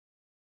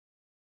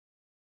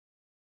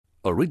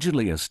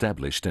Originally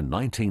established in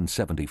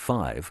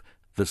 1975,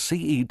 the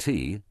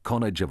CET,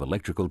 College of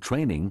Electrical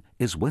Training,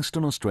 is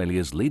Western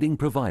Australia's leading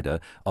provider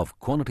of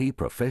quality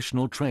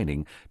professional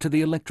training to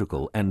the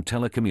electrical and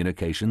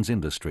telecommunications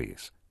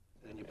industries.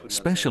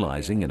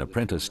 Specialising in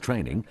apprentice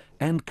training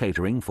and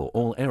catering for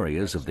all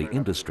areas of the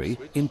industry,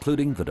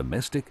 including the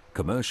domestic,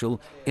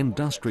 commercial,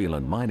 industrial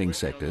and mining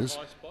sectors,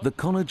 the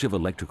College of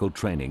Electrical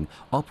Training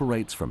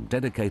operates from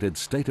dedicated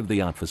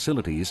state-of-the-art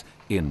facilities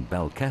in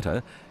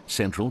Balcatta,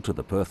 central to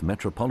the Perth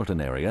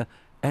metropolitan area,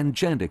 and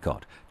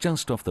Jandakot,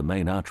 just off the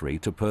main artery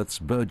to Perth's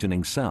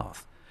burgeoning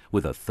south,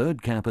 with a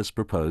third campus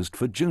proposed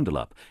for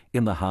Joondalup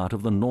in the heart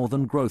of the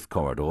Northern Growth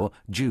Corridor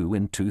due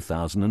in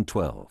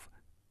 2012.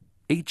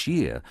 Each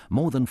year,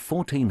 more than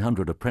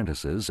 1,400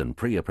 apprentices and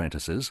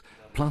pre-apprentices,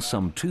 plus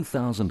some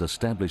 2,000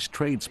 established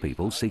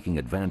tradespeople seeking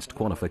advanced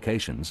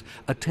qualifications,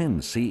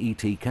 attend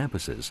CET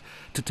campuses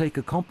to take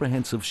a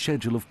comprehensive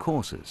schedule of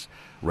courses,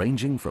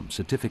 ranging from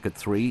Certificate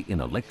 3 in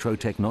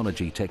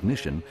Electrotechnology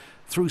Technician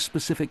through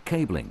specific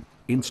cabling,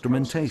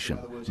 instrumentation,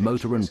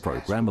 motor and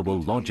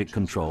programmable logic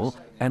control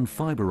and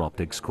fibre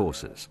optics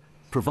courses,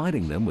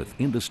 providing them with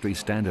industry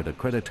standard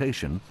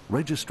accreditation,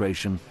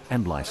 registration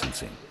and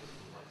licensing.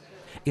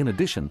 In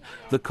addition,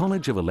 the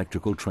College of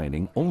Electrical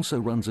Training also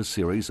runs a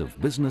series of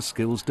business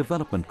skills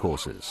development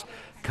courses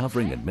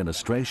covering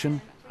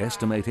administration,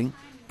 estimating,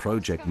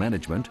 project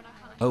management,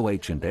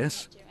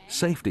 OH&S,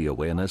 safety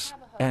awareness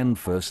and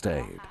first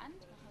aid.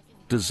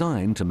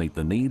 Designed to meet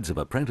the needs of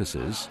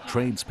apprentices,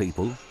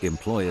 tradespeople,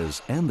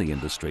 employers and the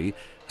industry,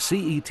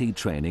 CET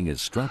training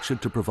is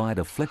structured to provide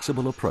a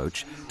flexible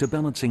approach to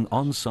balancing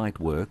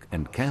on-site work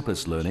and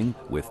campus learning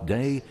with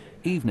day,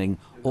 evening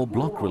or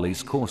block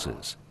release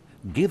courses,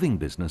 giving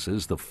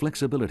businesses the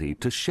flexibility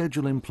to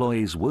schedule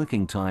employees'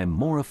 working time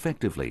more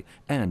effectively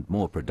and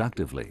more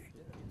productively.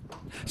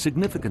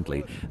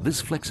 Significantly,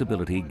 this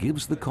flexibility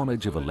gives the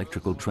College of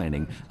Electrical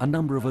Training a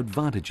number of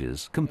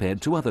advantages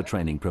compared to other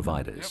training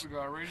providers.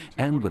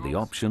 And with the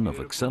option of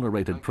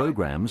accelerated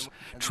programs,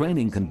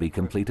 training can be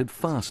completed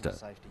faster,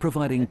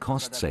 providing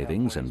cost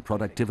savings and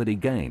productivity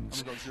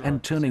gains,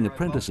 and turning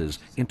apprentices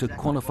into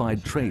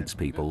qualified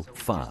tradespeople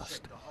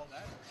fast.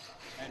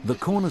 The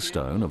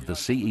cornerstone of the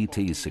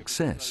CET's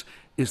success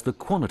is the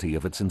quality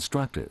of its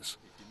instructors.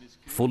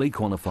 Fully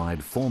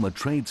qualified former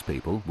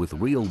tradespeople with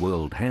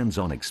real-world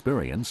hands-on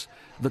experience,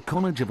 the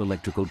College of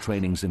Electrical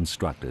Training's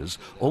instructors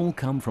all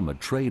come from a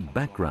trade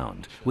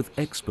background with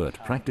expert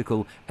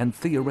practical and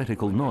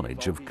theoretical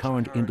knowledge of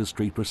current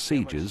industry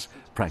procedures,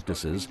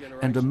 practices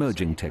and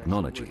emerging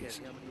technologies.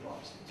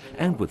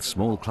 And with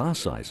small class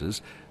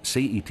sizes,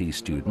 CET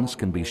students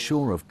can be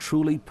sure of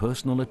truly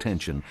personal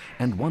attention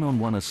and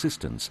one-on-one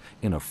assistance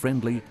in a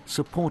friendly,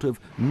 supportive,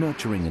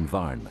 nurturing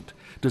environment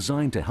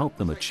designed to help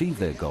them achieve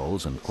their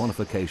goals and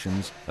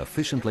qualifications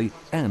efficiently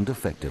and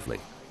effectively.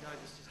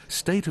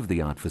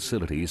 State-of-the-art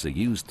facilities are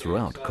used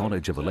throughout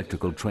College of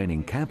Electrical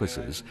Training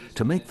campuses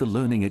to make the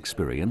learning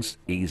experience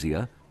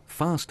easier,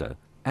 faster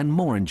and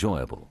more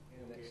enjoyable.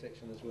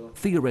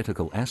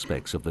 Theoretical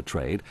aspects of the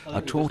trade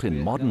are taught in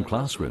modern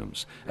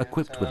classrooms,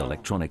 equipped with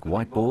electronic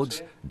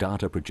whiteboards,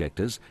 data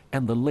projectors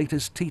and the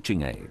latest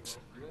teaching aids.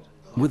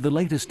 With the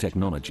latest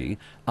technology,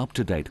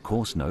 up-to-date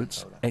course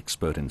notes,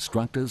 expert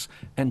instructors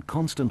and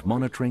constant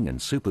monitoring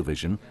and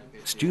supervision,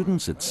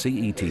 students at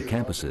CET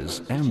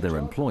campuses and their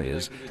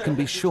employers can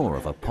be sure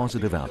of a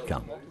positive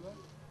outcome.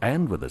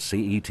 And with the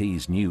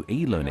CET's new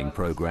e-learning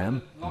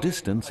program,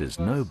 distance is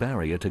no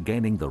barrier to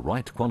gaining the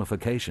right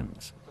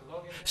qualifications.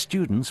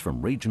 Students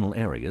from regional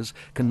areas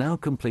can now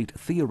complete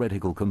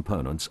theoretical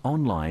components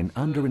online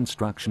under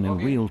instruction in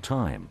real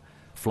time,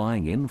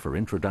 flying in for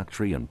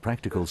introductory and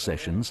practical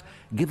sessions,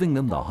 giving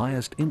them the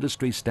highest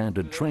industry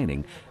standard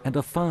training and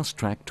a fast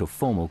track to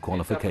formal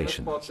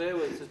qualifications.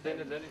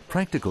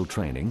 Practical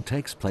training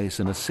takes place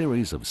in a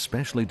series of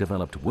specially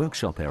developed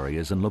workshop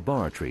areas and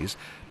laboratories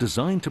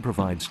designed to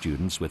provide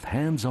students with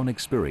hands-on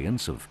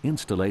experience of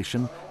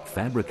installation,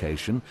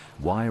 fabrication,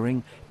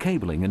 wiring,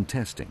 cabling and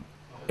testing.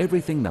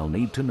 Everything they'll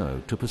need to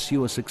know to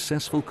pursue a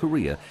successful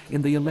career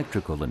in the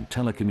electrical and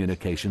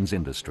telecommunications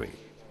industry.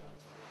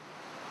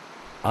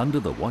 Under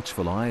the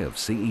watchful eye of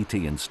CET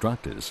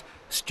instructors,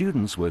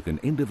 students work in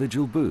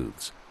individual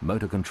booths,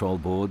 motor control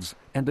boards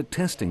and at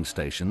testing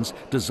stations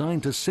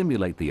designed to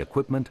simulate the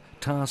equipment,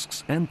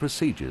 tasks and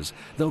procedures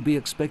they'll be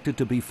expected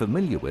to be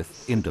familiar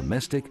with in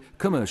domestic,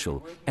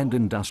 commercial and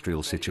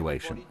industrial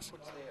situations.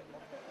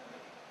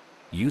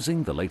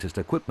 Using the latest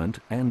equipment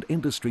and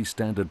industry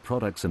standard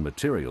products and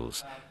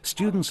materials,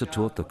 students are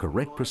taught the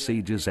correct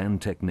procedures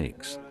and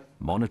techniques,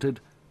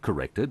 monitored,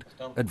 corrected,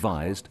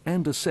 advised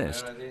and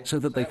assessed so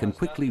that they can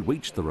quickly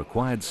reach the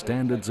required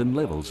standards and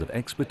levels of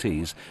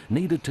expertise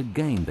needed to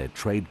gain their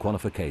trade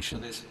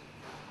qualifications.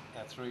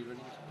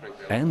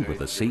 And with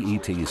the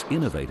CET's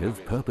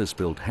innovative,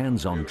 purpose-built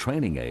hands-on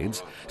training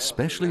aids,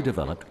 specially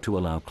developed to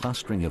allow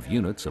clustering of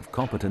units of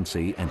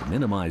competency and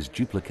minimize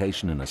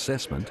duplication in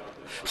assessment,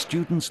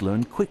 students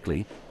learn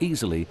quickly,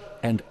 easily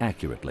and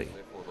accurately.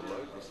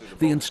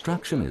 The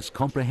instruction is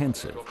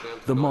comprehensive,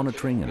 the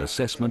monitoring and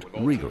assessment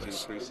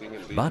rigorous.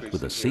 But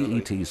with the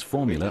CET's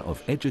formula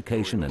of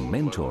education and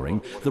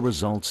mentoring, the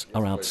results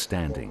are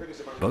outstanding,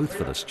 both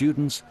for the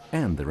students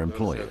and their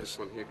employers.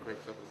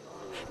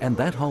 And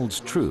that holds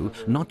true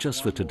not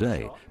just for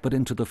today, but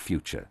into the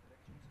future.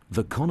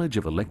 The College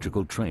of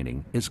Electrical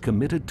Training is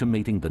committed to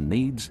meeting the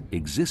needs,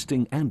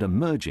 existing and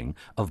emerging,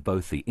 of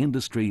both the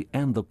industry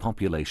and the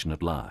population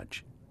at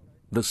large.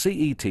 The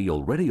CET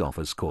already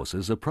offers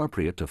courses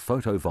appropriate to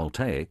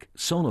photovoltaic,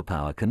 solar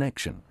power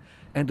connection,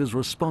 and is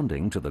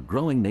responding to the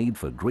growing need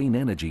for green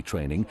energy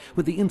training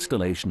with the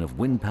installation of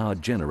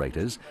wind-powered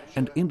generators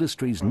and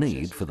industry's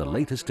need for the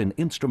latest in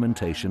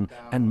instrumentation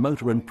and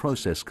motor and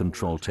process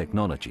control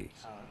technology.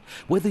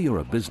 Whether you're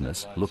a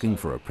business looking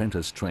for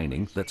apprentice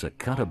training that's a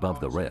cut above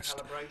the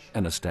rest,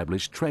 an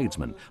established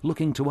tradesman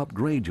looking to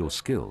upgrade your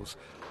skills,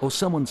 or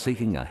someone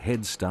seeking a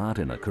head start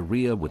in a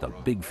career with a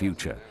big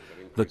future,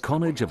 the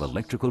College of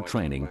Electrical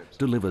Training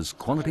delivers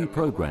quality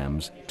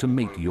programs to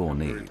meet your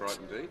needs.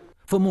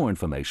 For more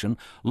information,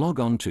 log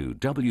on to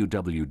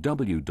www.cet.asn.au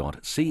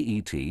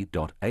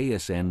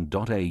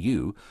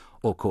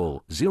or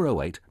call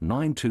 08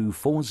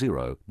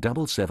 9240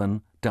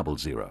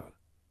 7700.